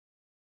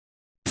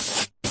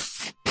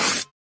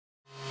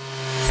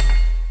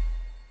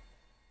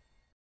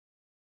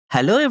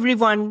Hello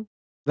everyone,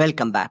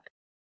 welcome back.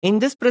 In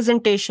this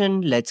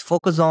presentation, let's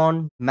focus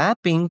on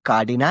mapping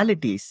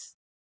cardinalities.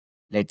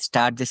 Let's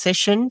start the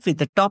session with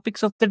the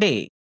topics of the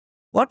day.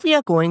 What we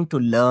are going to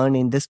learn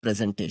in this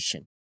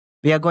presentation?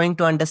 We are going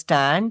to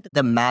understand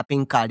the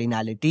mapping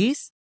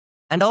cardinalities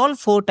and all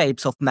four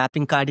types of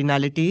mapping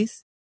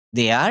cardinalities.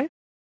 They are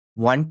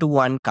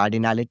one-to-one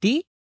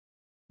cardinality,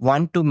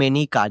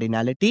 one-to-many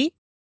cardinality,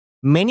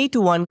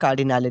 many-to-one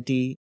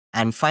cardinality,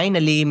 and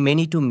finally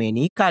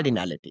many-to-many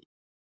cardinality.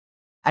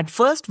 At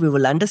first, we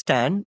will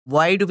understand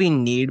why do we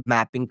need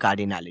mapping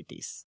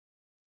cardinalities.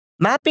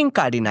 Mapping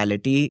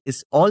cardinality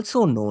is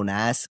also known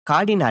as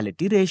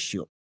cardinality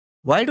ratio.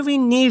 Why do we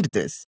need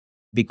this?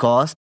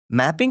 Because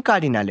mapping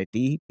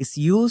cardinality is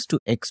used to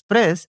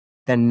express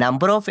the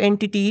number of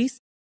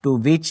entities to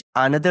which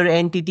another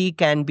entity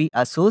can be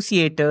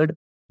associated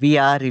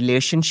via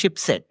relationship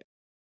set.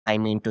 I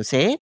mean to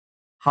say,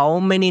 how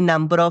many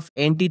number of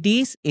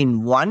entities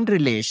in one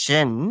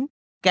relation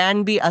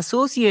can be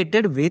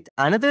associated with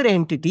another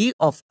entity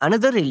of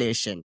another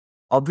relation.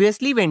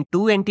 Obviously, when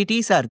two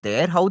entities are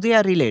there, how they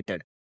are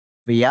related?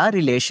 Via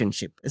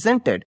relationship,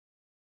 isn't it?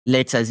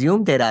 Let's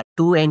assume there are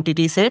two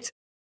entity sets.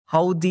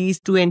 How these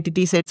two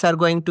entity sets are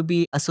going to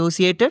be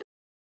associated?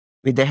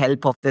 With the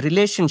help of the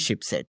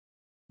relationship set.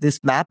 This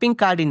mapping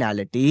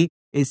cardinality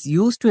is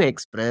used to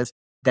express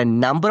the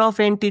number of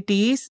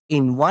entities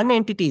in one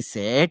entity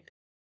set,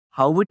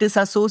 how it is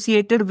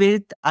associated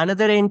with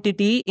another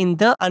entity in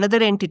the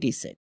another entity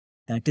set.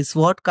 That is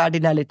what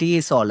cardinality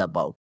is all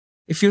about.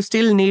 If you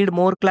still need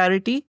more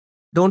clarity,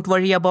 don't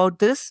worry about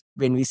this.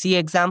 When we see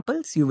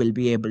examples, you will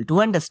be able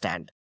to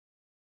understand.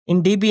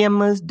 In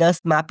DBMS,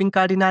 does mapping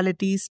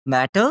cardinalities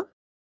matter?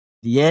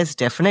 Yes,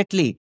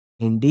 definitely.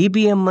 In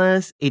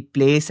DBMS, it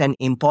plays an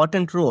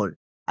important role.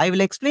 I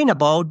will explain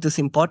about this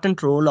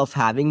important role of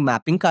having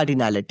mapping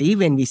cardinality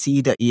when we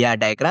see the ER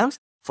diagrams.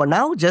 For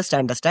now, just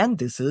understand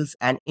this is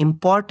an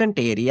important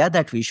area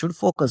that we should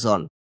focus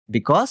on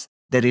because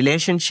the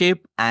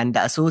relationship and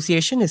the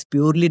association is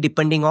purely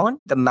depending on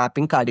the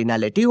mapping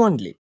cardinality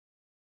only.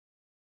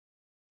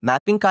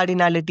 Mapping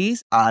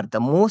cardinalities are the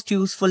most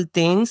useful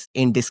things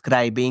in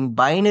describing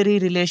binary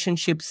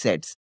relationship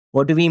sets.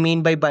 What do we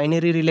mean by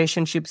binary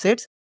relationship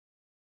sets?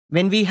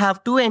 When we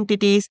have two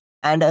entities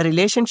and a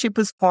relationship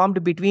is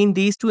formed between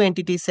these two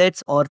entity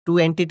sets or two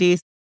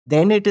entities,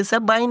 then it is a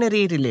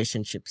binary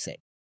relationship set.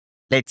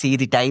 Let's see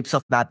the types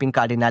of mapping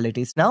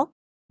cardinalities now.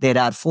 There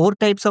are four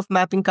types of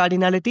mapping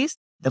cardinalities.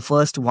 The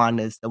first one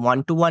is the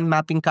one-to-one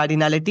mapping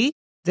cardinality.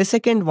 The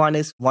second one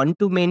is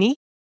one-to-many.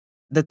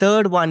 The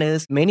third one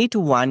is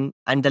many-to-one.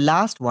 And the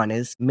last one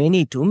is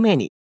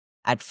many-to-many.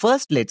 At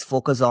first, let's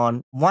focus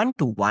on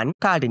one-to-one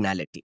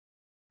cardinality.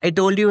 I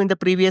told you in the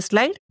previous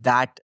slide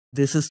that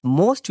this is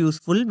most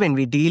useful when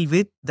we deal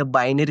with the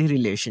binary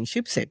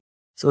relationship set.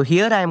 So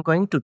here I am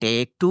going to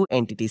take two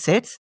entity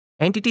sets,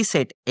 entity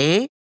set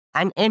A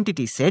and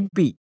entity set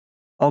B.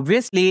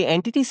 Obviously,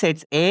 entity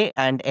sets A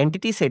and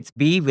entity sets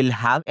B will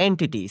have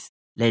entities.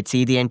 Let's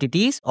see the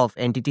entities of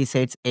entity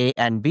sets A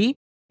and B.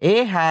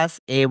 A has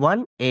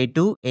A1,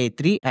 A2,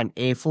 A3 and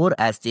A4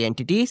 as the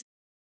entities.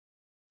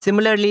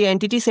 Similarly,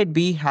 entity set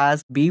B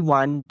has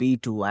B1,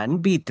 B2 and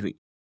B3.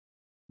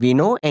 We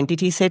know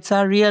entity sets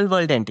are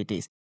real-world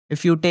entities.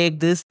 If you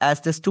take this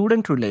as the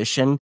student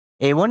relation,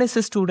 A1 is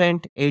a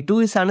student,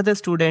 A2 is another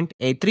student,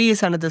 A3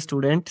 is another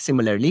student,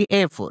 similarly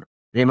A4.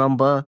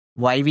 Remember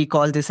why we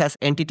call this as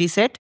entity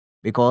set?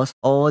 Because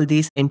all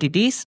these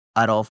entities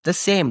are of the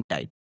same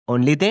type.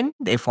 Only then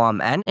they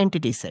form an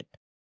entity set.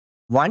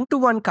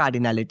 One-to-one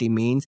cardinality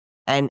means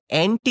an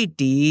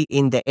entity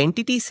in the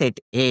entity set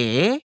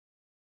A.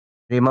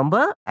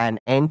 Remember, an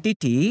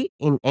entity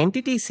in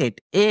entity set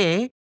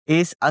A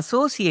is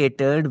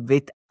associated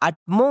with at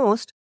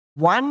most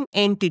one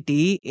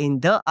entity in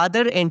the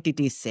other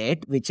entity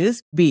set, which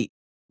is B.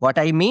 What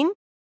I mean?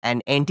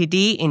 An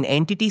entity in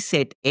entity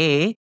set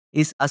A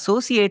is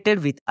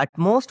associated with at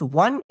most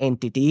one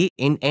entity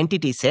in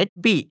entity set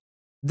B.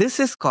 This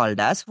is called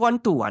as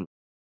one-to-one.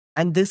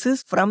 And this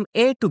is from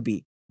A to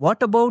B.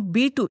 What about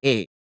B to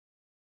A?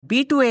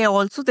 B to A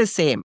also the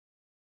same.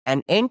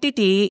 An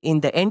entity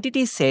in the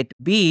entity set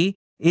B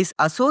is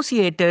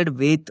associated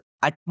with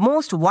at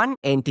most one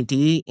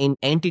entity in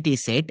entity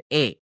set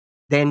A.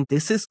 Then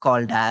this is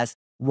called as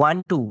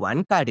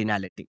one-to-one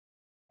cardinality.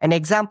 An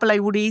example I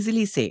would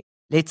easily say,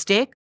 let's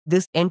take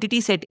this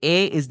entity set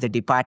A is the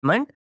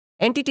department,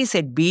 entity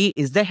set B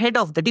is the head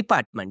of the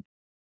department.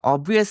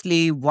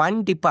 Obviously,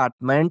 one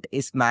department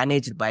is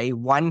managed by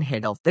one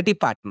head of the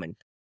department.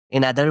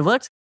 In other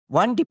words,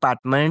 one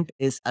department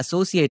is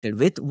associated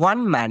with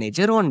one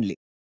manager only.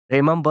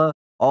 Remember,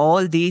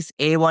 all these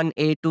A1,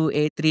 A2,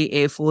 A3,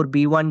 A4,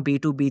 B1,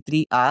 B2,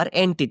 B3 are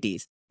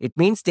entities. It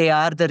means they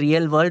are the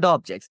real world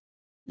objects.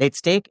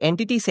 Let's take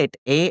entity set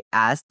A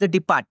as the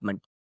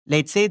department.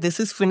 Let's say this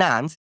is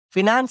finance.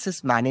 Finance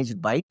is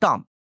managed by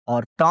Tom,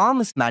 or Tom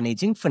is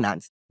managing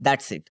finance.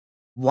 That's it.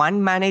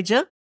 One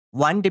manager,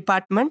 one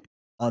department,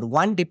 or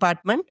one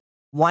department,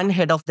 one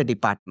head of the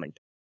department.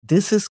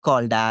 This is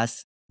called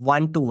as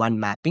one-to-one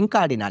mapping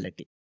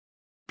cardinality.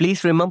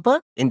 Please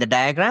remember, in the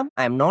diagram,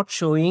 I am not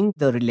showing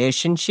the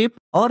relationship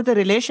or the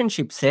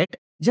relationship set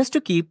just to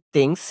keep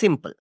things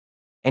simple.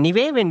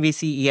 Anyway, when we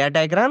see ER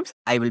diagrams,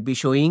 I will be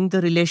showing the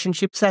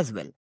relationships as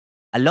well,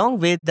 along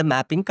with the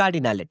mapping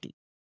cardinality.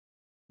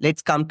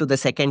 Let's come to the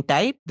second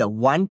type, the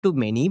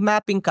one-to-many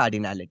mapping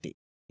cardinality.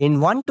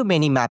 In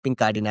one-to-many mapping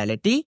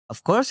cardinality,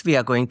 of course, we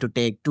are going to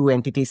take two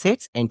entity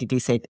sets, entity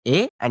set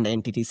A and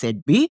entity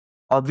set B.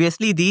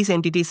 Obviously, these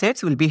entity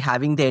sets will be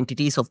having the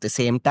entities of the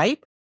same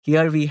type.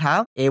 Here we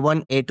have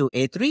A1, A2,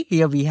 A3.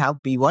 Here we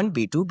have B1,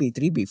 B2,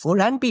 B3,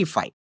 B4 and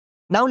B5.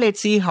 Now let's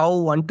see how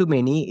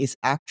one-to-many is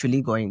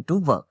actually going to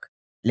work.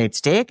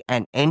 Let's take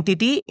an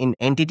entity in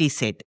entity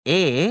set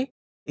A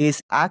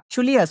is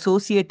actually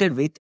associated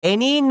with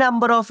any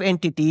number of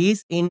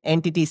entities in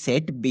entity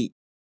set B.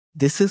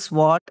 This is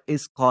what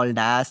is called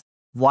as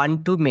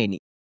one-to-many.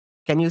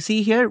 Can you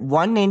see here?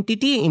 One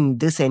entity in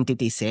this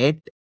entity set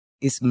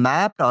is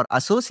mapped or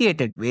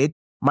associated with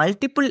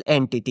multiple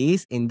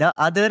entities in the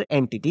other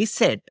entity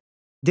set.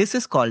 This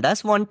is called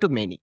as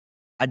one-to-many.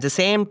 At the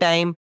same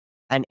time,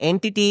 an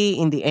entity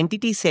in the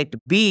entity set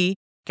B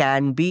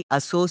can be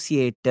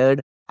associated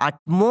at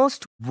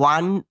most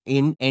one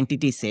in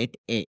entity set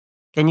A.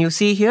 Can you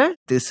see here?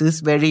 This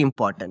is very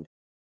important.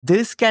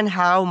 This can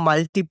have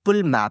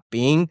multiple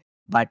mapping,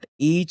 but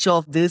each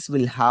of this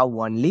will have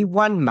only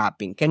one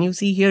mapping. Can you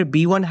see here?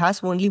 B1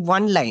 has only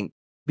one line,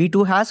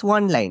 B2 has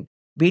one line,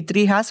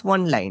 B3 has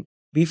one line,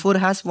 B4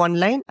 has one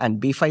line, and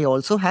B5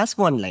 also has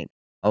one line.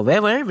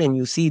 However, when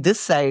you see this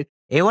side,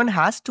 A1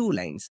 has two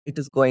lines. It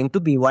is going to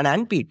B1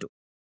 and B2.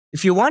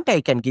 If you want, I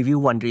can give you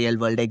one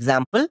real-world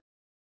example.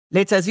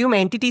 Let's assume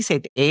entity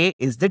set A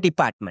is the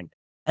department.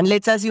 And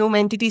let's assume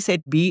entity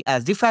set B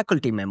as the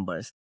faculty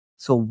members.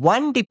 So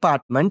one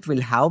department will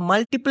have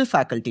multiple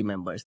faculty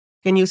members.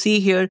 Can you see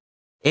here?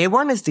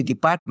 A1 is the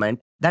department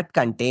that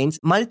contains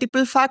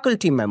multiple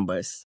faculty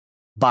members.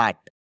 But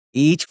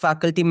each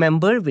faculty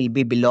member will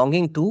be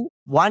belonging to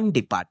one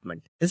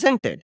department,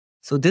 isn't it?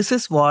 So this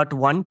is what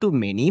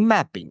one-to-many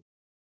mapping.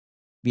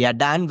 We are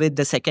done with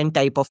the second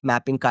type of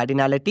mapping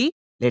cardinality.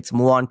 Let's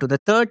move on to the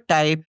third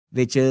type,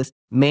 which is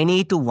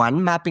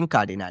many-to-one mapping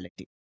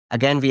cardinality.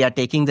 Again, we are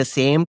taking the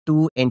same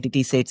two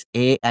entity sets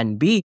A and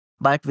B,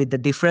 but with the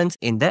difference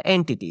in the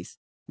entities.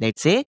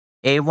 Let's say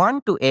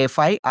A1 to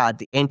A5 are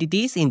the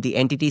entities in the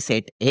entity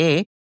set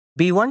A,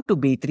 B1 to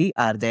B3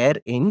 are there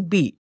in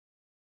B.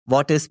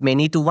 What is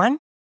many-to-one?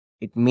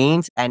 It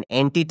means an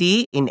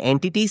entity in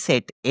entity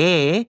set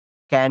A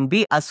can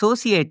be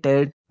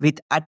associated with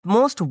at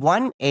most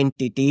one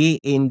entity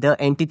in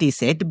the entity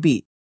set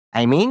B.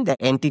 I mean, the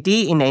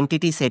entity in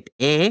entity set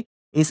A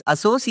is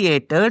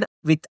associated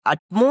with at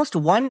most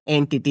one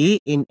entity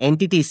in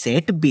entity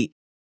set B.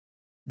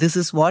 This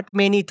is what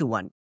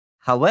many-to-one.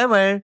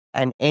 However,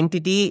 an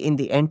entity in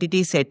the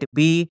entity set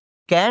B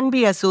can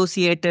be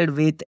associated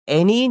with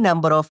any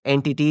number of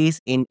entities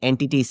in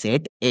entity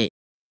set A.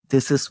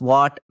 This is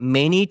what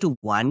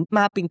many-to-one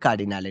mapping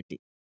cardinality.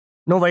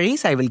 No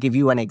worries, I will give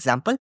you an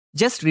example.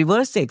 Just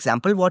reverse the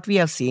example what we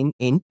have seen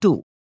in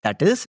 2.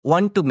 That is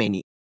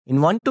one-to-many. In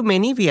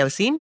one-to-many, we have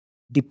seen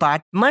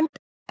department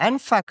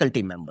and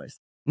faculty members.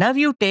 Now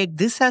you take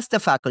this as the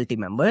faculty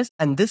members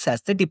and this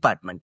as the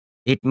department.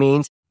 It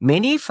means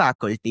many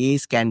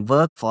faculties can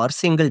work for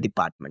single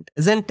department,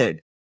 isn't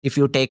it? If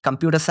you take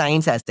computer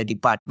science as the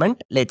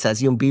department, let's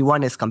assume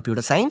B1 is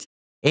computer science.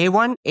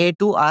 A1,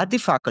 A2 are the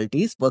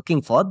faculties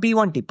working for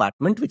B1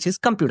 department, which is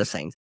computer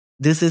science.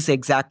 This is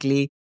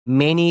exactly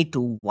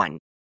many-to-one.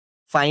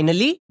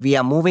 Finally, we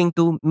are moving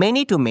to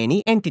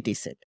many-to-many entity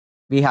set.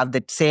 We have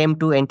the same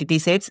two entity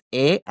sets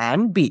A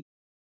and B.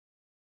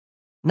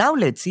 Now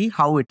let's see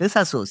how it is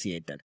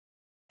associated.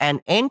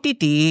 An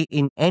entity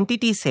in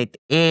entity set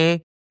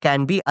A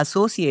can be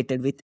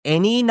associated with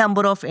any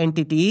number of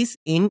entities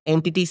in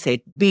entity set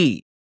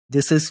B.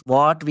 This is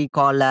what we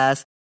call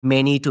as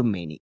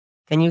many-to-many.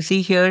 Can you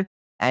see here?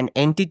 An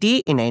entity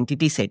in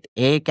entity set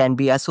A can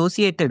be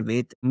associated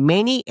with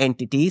many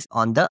entities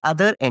on the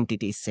other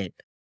entity set.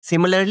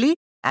 Similarly,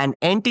 an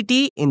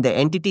entity in the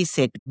entity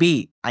set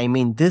B, I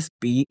mean this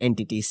B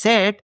entity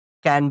set,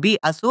 can be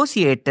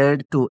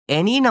associated to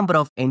any number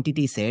of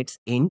entity sets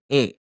in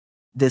A.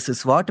 This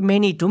is what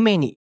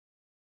many-to-many.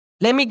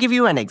 Let me give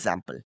you an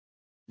example.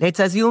 Let's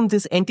assume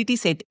this entity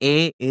set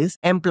A is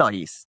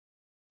employees.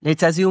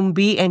 Let's assume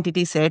B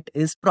entity set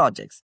is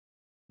projects.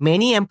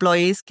 Many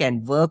employees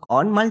can work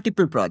on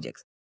multiple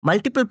projects.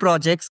 Multiple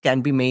projects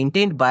can be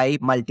maintained by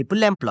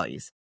multiple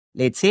employees.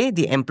 Let's say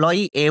the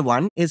employee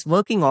A1 is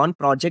working on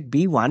project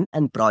B1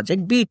 and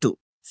project B2.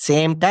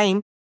 Same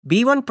time,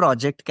 B1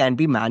 project can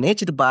be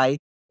managed by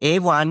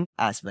A1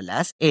 as well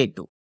as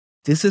A2.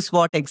 This is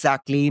what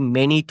exactly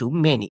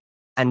many-to-many.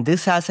 And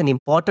this has an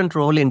important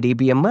role in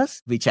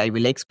DBMS, which I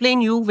will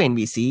explain you when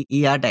we see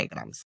ER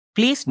diagrams.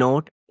 Please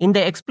note, in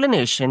the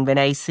explanation, when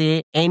I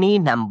say any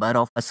number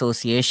of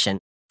association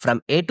from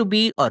A to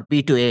B or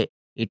B to A,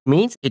 it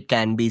means it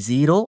can be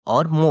 0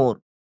 or more.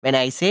 When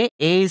I say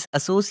A is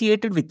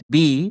associated with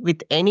B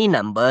with any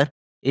number,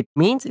 it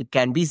means it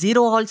can be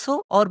 0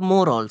 also or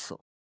more also.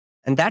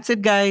 And that's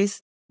it,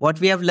 guys. what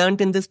we have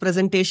learned in this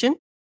presentation?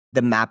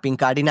 The mapping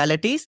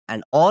cardinalities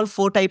and all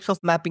 4 types of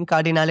mapping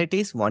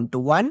cardinalities: one to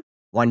one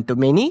to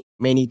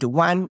many to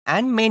one,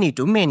 and many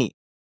to many.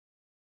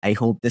 I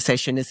hope the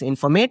session is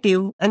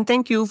informative and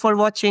thank you for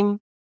watching.